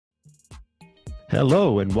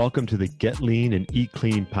Hello, and welcome to the Get Lean and Eat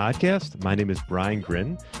Clean podcast. My name is Brian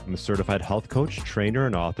Grin. I'm a certified health coach, trainer,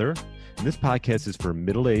 and author. And this podcast is for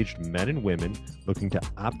middle-aged men and women looking to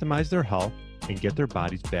optimize their health and get their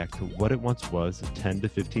bodies back to what it once was 10 to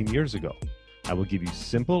 15 years ago. I will give you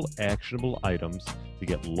simple, actionable items to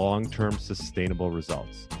get long-term sustainable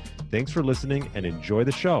results. Thanks for listening and enjoy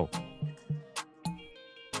the show.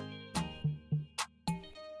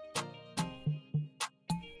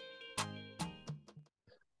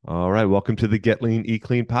 All right, welcome to the Get Lean, Eat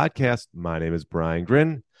Clean podcast. My name is Brian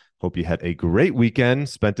Grin. Hope you had a great weekend,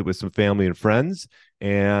 spent it with some family and friends,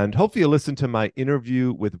 and hopefully you listened to my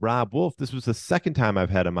interview with Robb Wolf. This was the second time I've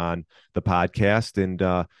had him on the podcast,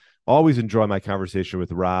 and always enjoy my conversation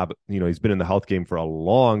with Robb. You know, he's been in the health game for a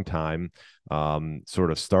long time,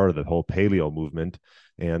 sort of started the whole paleo movement,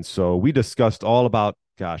 and so we discussed all about,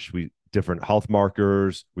 different health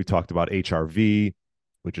markers. We talked about HRV,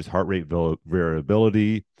 which is heart rate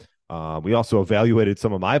variability. We also evaluated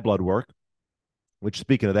some of my blood work, which,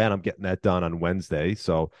 speaking of that, I'm getting that done on Wednesday.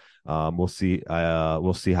 So we'll see how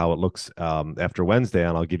it looks after Wednesday,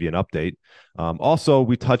 and I'll give you an update. Also,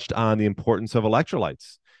 we touched on the importance of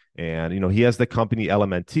electrolytes, and he has the company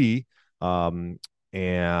LMNT,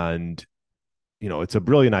 and it's a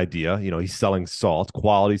brilliant idea. He's selling salt,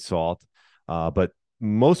 quality salt, but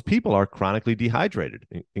most people are chronically dehydrated,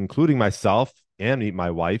 including myself and my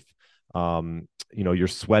wife. You're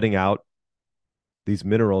sweating out these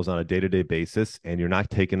minerals on a day-to-day basis, and you're not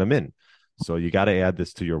taking them in. So you got to add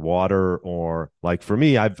this to your water, or like for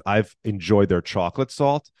me, I've enjoyed their chocolate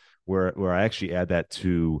salt, where I actually add that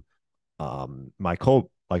to my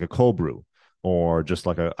like a cold brew, or just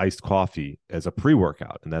like a iced coffee as a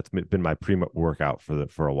pre-workout, and that's been my pre-workout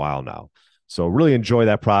for a while now. So really enjoy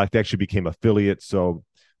that product. They actually became affiliate, so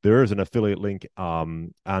there is an affiliate link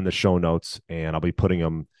on the show notes, and I'll be putting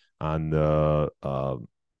them on the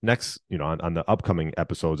next, on the upcoming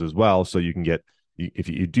episodes as well. So you can get, if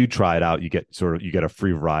you do try it out, you get a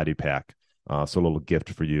free variety pack. So a little gift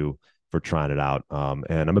for you for trying it out.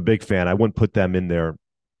 And I'm a big fan. I wouldn't put them in there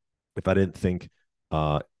if I didn't think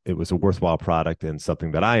it was a worthwhile product and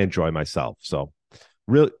something that I enjoy myself. So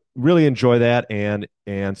really enjoy that. And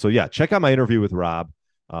so, yeah, check out my interview with Robb.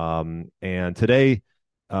 And today,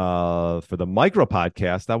 for the micro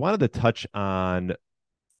podcast, I wanted to touch on,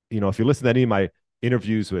 if you listen to any of my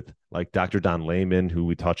interviews with like Dr. Don Layman, who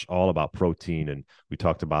we touched all about protein, and we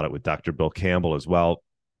talked about it with Dr. Bill Campbell as well,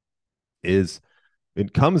 it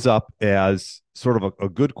comes up as sort of a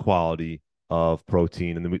good quality of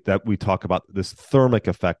protein. And then we talk about this thermic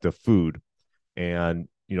effect of food. And,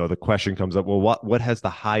 the question comes up, well, what has the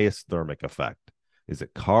highest thermic effect? Is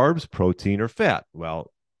it carbs, protein, or fat?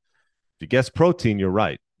 Well, if you guess protein, you're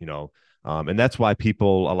right, and that's why a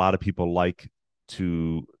lot of people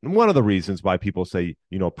one of the reasons why people say,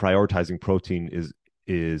 prioritizing protein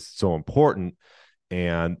is so important.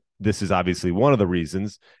 And this is obviously one of the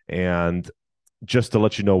reasons. And just to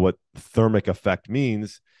let you know what thermic effect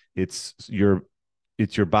means, it's your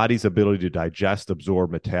body's ability to digest,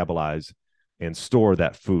 absorb, metabolize, and store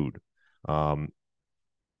that food. And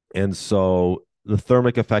so the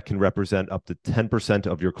thermic effect can represent up to 10%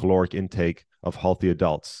 of your caloric intake of healthy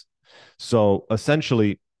adults. So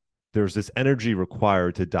essentially, there's this energy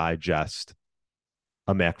required to digest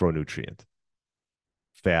a macronutrient,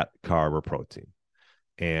 fat, carb, or protein.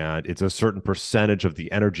 And it's a certain percentage of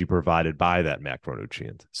the energy provided by that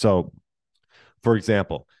macronutrient. So, for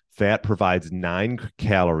example, fat provides 9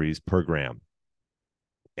 calories per gram.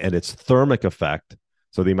 And its thermic effect,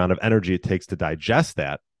 so the amount of energy it takes to digest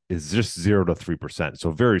that, is just 0 to 3%. So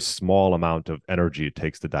a very small amount of energy it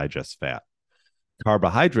takes to digest fat.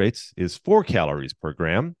 Carbohydrates is 4 calories per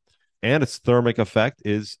gram, and its thermic effect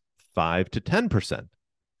is 5 to 10%.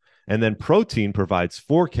 And then protein provides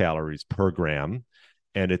 4 calories per gram,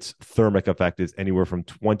 and its thermic effect is anywhere from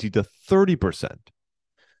 20 to 30%.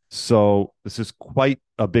 So this is quite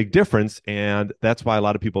a big difference. And that's why a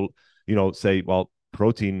lot of people, say, well,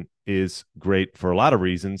 protein is great for a lot of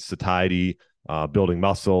reasons: satiety, building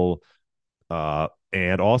muscle,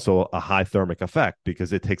 and also a high thermic effect,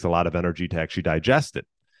 because it takes a lot of energy to actually digest it.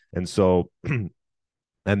 And so,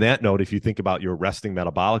 on that note, if you think about your resting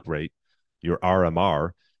metabolic rate, your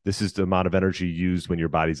RMR, this is the amount of energy used when your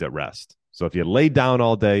body's at rest. So if you lay down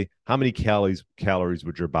all day, how many calories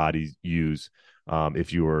would your body use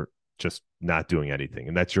if you were just not doing anything?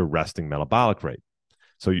 And that's your resting metabolic rate.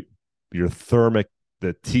 So your thermic,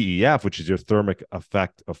 the TEF, which is your thermic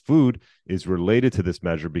effect of food, is related to this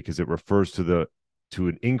measure because it refers to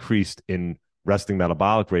an increase in resting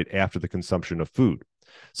metabolic rate after the consumption of food.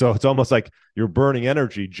 So it's almost like you're burning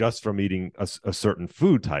energy just from eating a certain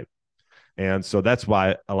food type. And so that's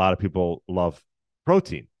why a lot of people love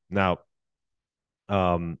protein. Now,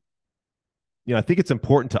 I think it's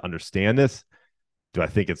important to understand this. Do I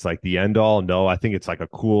think it's like the end all? No, I think it's like a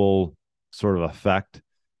cool sort of effect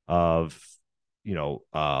of, you know,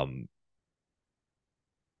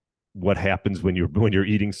 what happens when you're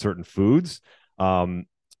eating certain foods.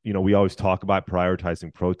 We always talk about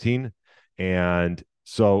prioritizing protein. And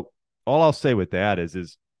so all I'll say with that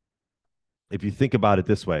is if you think about it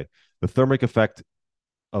this way, the thermic effect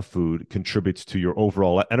of food contributes to your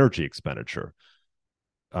overall energy expenditure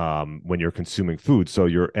when you're consuming food. So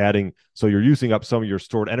you're using up some of your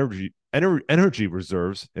stored energy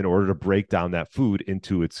reserves in order to break down that food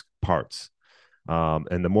into its parts.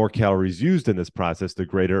 And the more calories used in this process, the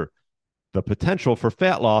greater the potential for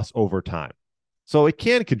fat loss over time. So it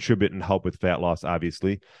can contribute and help with fat loss,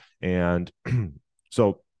 obviously. And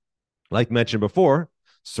so, like mentioned before,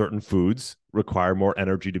 certain foods require more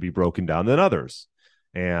energy to be broken down than others.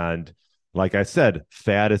 And like I said,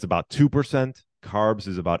 fat is about 2%, carbs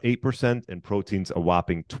is about 8%, and protein's a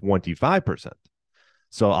whopping 25%.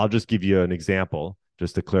 So I'll just give you an example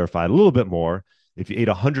just to clarify it a little bit more. If you ate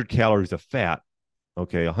 100 calories of fat,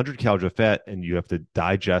 100 calories of fat, and you have to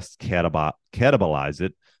digest, catabolize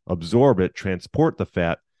it, absorb it, transport the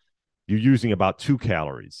fat, you're using about 2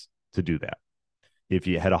 calories to do that. If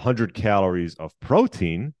you had 100 calories of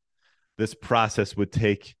protein, this process would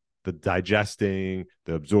take the digesting,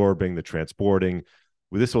 the absorbing, the transporting.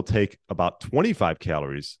 This will take about 25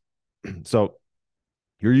 calories. So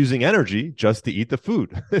you're using energy just to eat the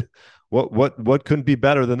food. What couldn't be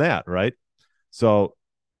better than that, right? So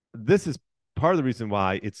this is part of the reason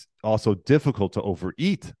why it's also difficult to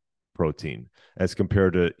overeat protein as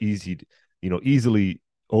compared to easily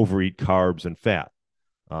overeat carbs and fat.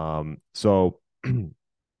 So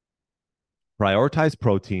prioritize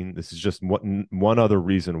protein. This is just one other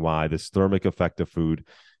reason why this thermic effect of food,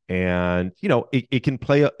 and it can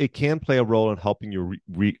play a role in helping you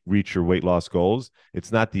reach your weight loss goals.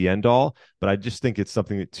 It's not the end all, but I just think it's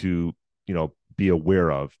something to be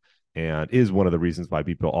aware of, and is one of the reasons why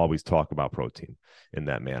people always talk about protein in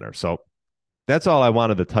that manner. So that's all I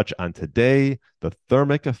wanted to touch on today, the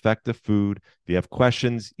thermic effect of food. If you have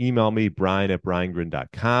questions, email me,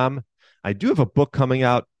 brian@briangrin.com. I do have a book coming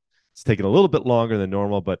out. It's taking a little bit longer than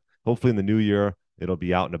normal, but hopefully in the new year, it'll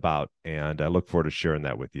be out and about, and I look forward to sharing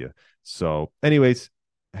that with you. So anyways,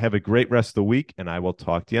 have a great rest of the week, and I will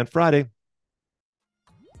talk to you on Friday.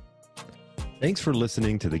 Thanks for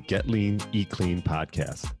listening to the Get Lean, Eat Clean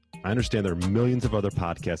podcast. I understand there are millions of other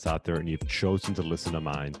podcasts out there, and you've chosen to listen to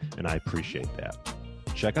mine, and I appreciate that.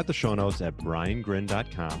 Check out the show notes at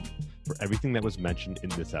briangrin.com for everything that was mentioned in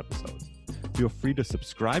this episode. Feel free to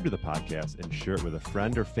subscribe to the podcast and share it with a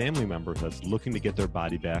friend or family member that's looking to get their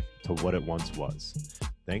body back to what it once was.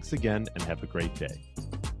 Thanks again, and have a great day.